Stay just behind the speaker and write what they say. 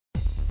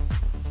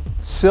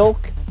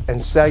silk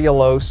and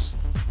cellulose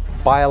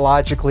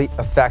biologically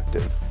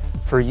effective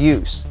for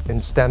use in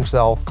stem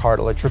cell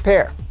cartilage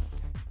repair?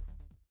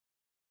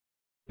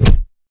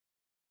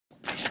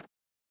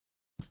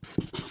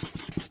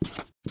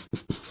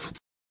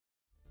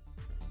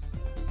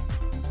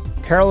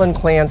 Carolyn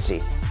Clancy,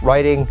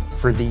 writing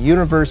for the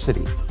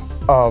University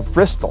of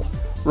Bristol,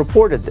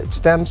 reported that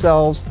stem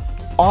cells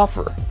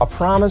offer a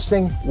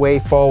promising way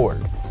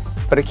forward,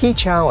 but a key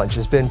challenge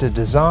has been to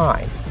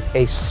design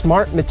a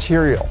smart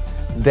material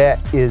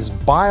that is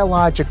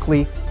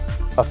biologically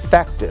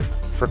effective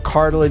for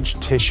cartilage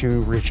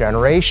tissue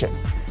regeneration.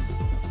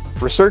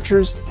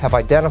 Researchers have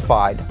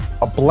identified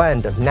a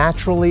blend of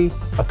naturally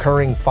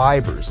occurring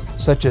fibers,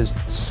 such as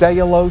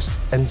cellulose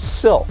and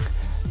silk,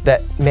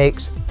 that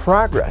makes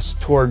progress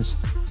towards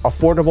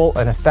affordable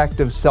and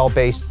effective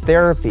cell-based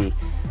therapy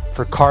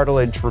for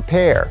cartilage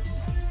repair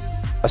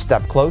a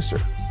step closer.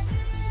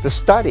 The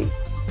study,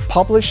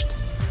 published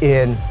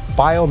in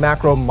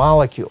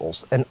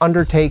Biomacromolecules and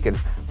undertaken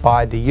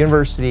by the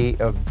University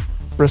of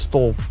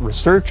Bristol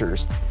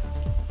researchers,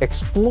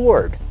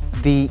 explored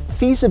the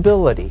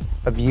feasibility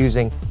of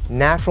using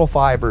natural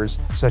fibers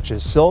such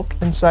as silk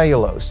and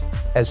cellulose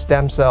as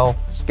stem cell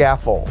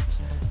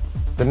scaffolds,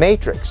 the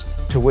matrix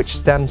to which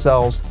stem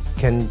cells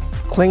can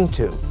cling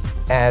to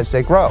as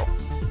they grow.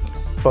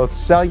 Both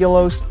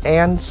cellulose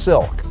and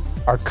silk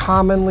are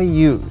commonly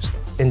used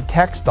in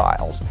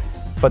textiles,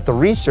 but the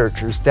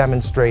researchers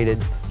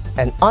demonstrated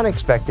an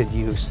unexpected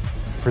use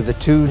for the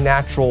two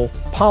natural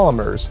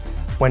polymers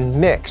when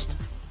mixed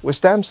with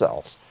stem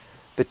cells.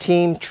 The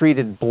team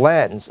treated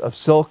blends of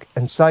silk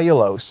and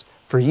cellulose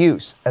for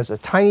use as a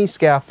tiny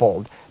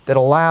scaffold that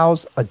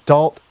allows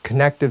adult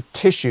connective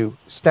tissue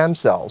stem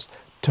cells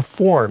to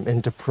form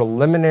into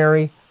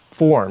preliminary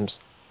forms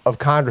of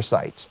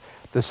chondrocytes,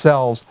 the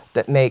cells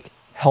that make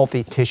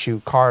healthy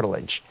tissue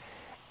cartilage,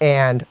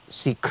 and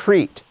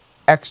secrete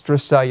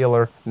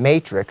extracellular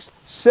matrix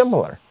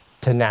similar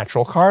to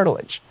natural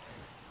cartilage.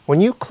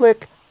 When you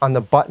click on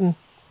the button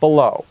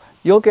below,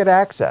 you'll get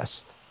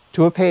access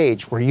to a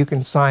page where you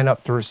can sign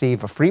up to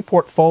receive a free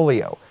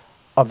portfolio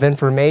of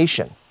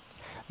information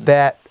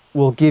that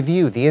will give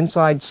you the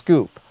inside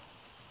scoop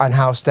on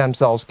how stem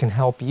cells can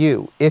help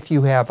you if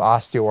you have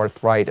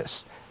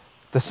osteoarthritis,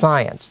 the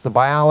science, the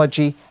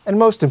biology, and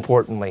most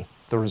importantly,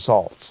 the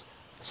results.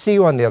 See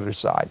you on the other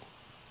side.